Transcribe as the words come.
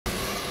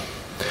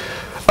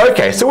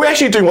Okay, so we're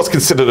actually doing what's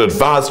considered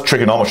advanced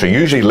trigonometry,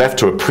 usually left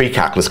to a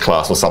pre-calculus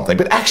class or something,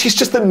 but actually it's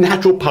just the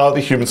natural part of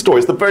the human story.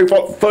 It's the very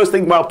first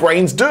thing our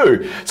brains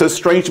do. So it's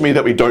strange to me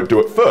that we don't do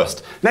it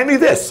first. Namely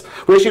this,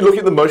 we're actually looking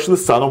at the motion of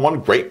the sun on one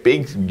great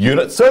big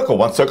unit circle,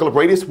 one circle of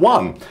radius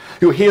 1.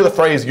 You'll hear the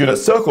phrase unit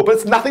circle, but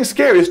it's nothing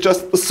scary, it's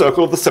just the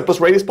circle of the simplest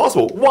radius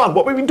possible. 1,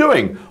 what we've been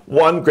doing?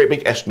 One great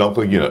big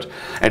astronomical unit.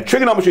 And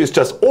trigonometry is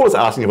just all it's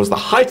asking was the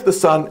height of the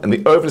sun and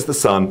the openness of the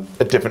sun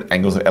at different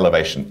angles of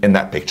elevation in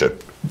that picture.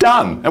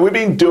 Done. And we've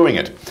been doing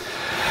it.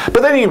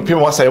 But then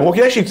people might say, well,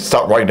 you actually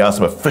start writing down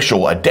some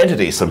official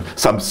identities, some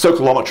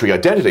circleometry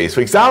identities.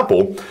 For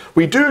example,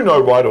 we do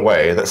know right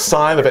away that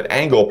sine of an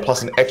angle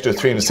plus an extra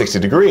 360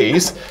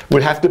 degrees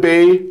would have to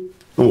be,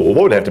 what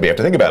would it have to be? I have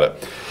to think about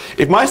it.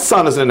 If my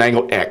sun is at an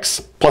angle x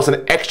plus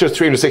an extra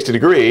 360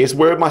 degrees,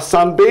 where would my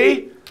sun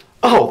be?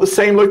 Oh, the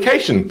same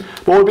location.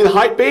 What would be the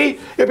height be? It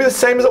would be the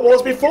same as it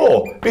was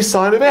before. It'd be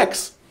sine of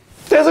x.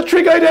 There's a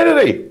trig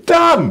identity.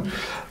 Done.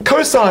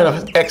 Cosine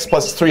of x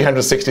plus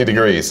 360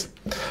 degrees.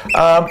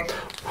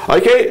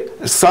 Okay,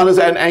 sun is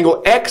at an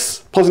angle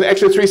x plus an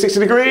extra 360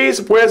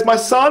 degrees. Where's my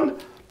sun?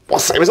 Well,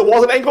 same as it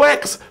was at angle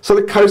x. So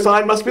the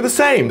cosine must be the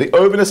same. The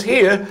overness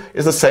here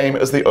is the same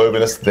as the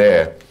overness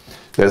there.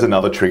 There's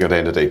another trig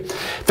identity. In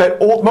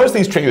fact, most of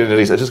these trig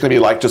identities are just going to be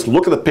like, just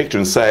look at the picture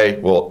and say,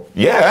 well,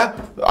 yeah,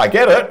 I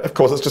get it. Of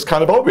course, it's just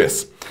kind of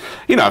obvious.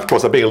 You know, of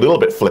course, I'm being a little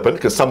bit flippant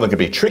because some of them can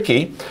be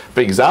tricky.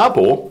 For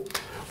example,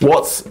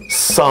 what's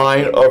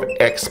sine of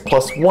x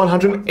plus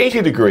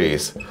 180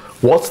 degrees?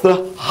 What's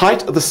the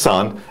height of the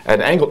sun at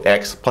an angle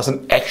x plus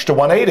an extra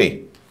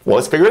 180? Well,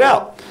 let's figure it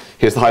out.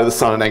 Here's the height of the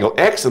sun at an angle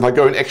x. If I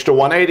go an extra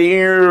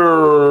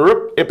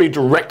 180, it'd be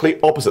directly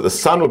opposite. The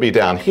sun would be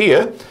down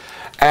here.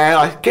 And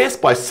I guess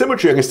by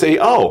symmetry I can see,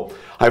 oh,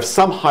 I have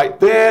some height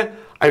there.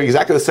 I have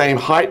exactly the same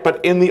height, but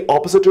in the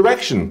opposite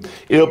direction.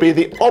 It'll be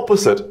the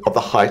opposite of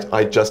the height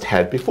I just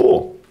had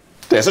before.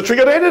 There's a trig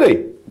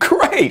identity.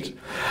 Great.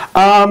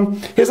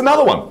 Here's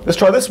another one. Let's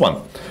try this one.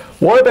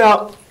 What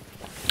about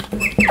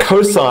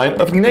cosine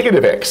of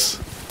negative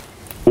x?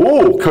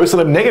 Ooh,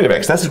 cosine of negative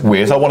x. That's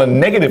weird. So I want a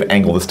negative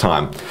angle this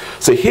time.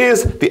 So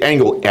here's the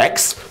angle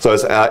x. So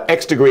it's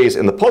x degrees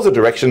in the positive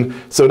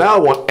direction. So now I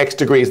want x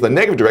degrees in the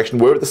negative direction.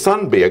 Where would the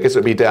sun be? I guess it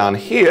would be down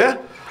here.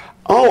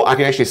 Oh, I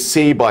can actually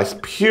see by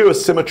pure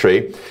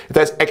symmetry. If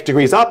that's x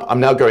degrees up,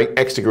 I'm now going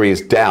x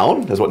degrees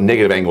down. That's what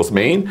negative angles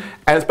mean.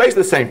 And it's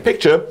basically the same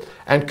picture.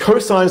 And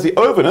cosine is the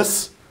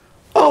overness.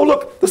 Oh,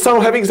 look, the sun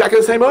will have exactly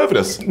the same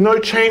overness. No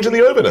change in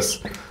the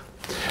overness.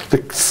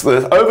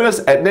 The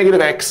overness at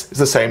negative x is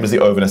the same as the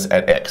overness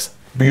at x.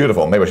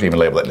 Beautiful. Maybe I should even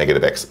label that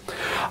negative x.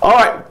 All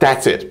right,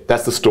 that's it.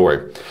 That's the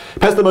story.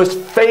 Perhaps the most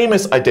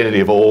famous identity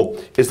of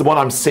all is the one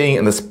I'm seeing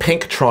in this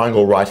pink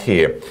triangle right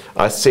here.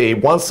 I see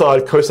one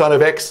side cosine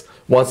of x,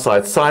 one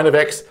side sine of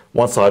x,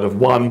 one side of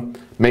 1.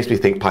 Makes me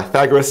think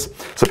Pythagoras.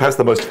 So perhaps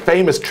the most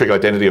famous trig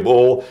identity of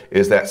all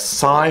is that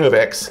sine of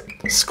x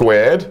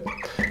squared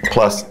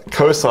plus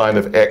cosine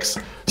of x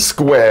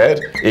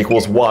squared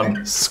equals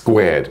 1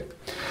 squared.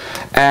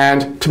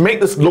 And to make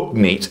this look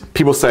neat,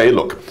 people say,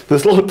 look,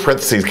 there's a lot of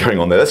parentheses going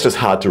on there. That's just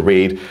hard to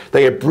read.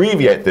 They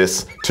abbreviate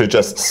this to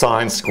just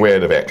sine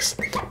squared of x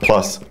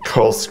plus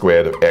cos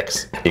squared of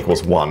x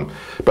equals 1.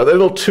 But the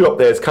little 2 up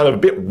there is kind of a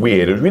bit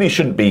weird. It really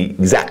shouldn't be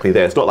exactly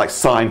there. It's not like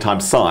sine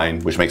times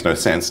sine, which makes no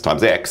sense,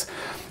 times x.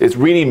 It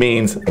really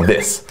means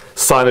this.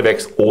 Sine of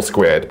x all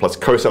squared plus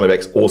cosine of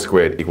x all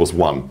squared equals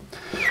 1.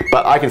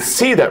 But I can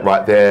see that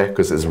right there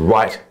because it's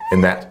right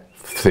in that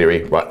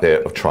theory right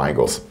there of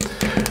triangles.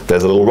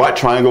 There's a little right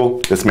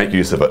triangle, let's make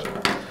use of it.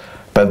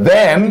 But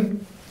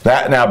then,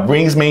 that now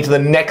brings me to the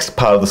next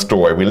part of the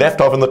story. We left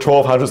off in the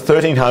 1200s,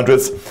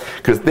 1300s,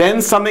 because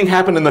then something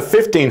happened in the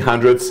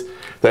 1500s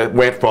that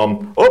went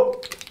from, oh,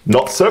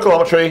 not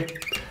circleometry,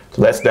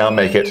 let's now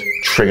make it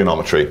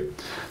trigonometry.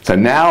 So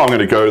now I'm going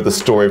to go to the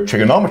story of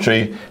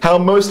trigonometry, how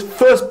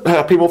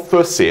people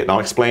first see it, and I'll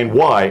explain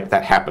why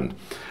that happened.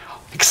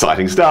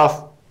 Exciting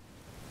stuff.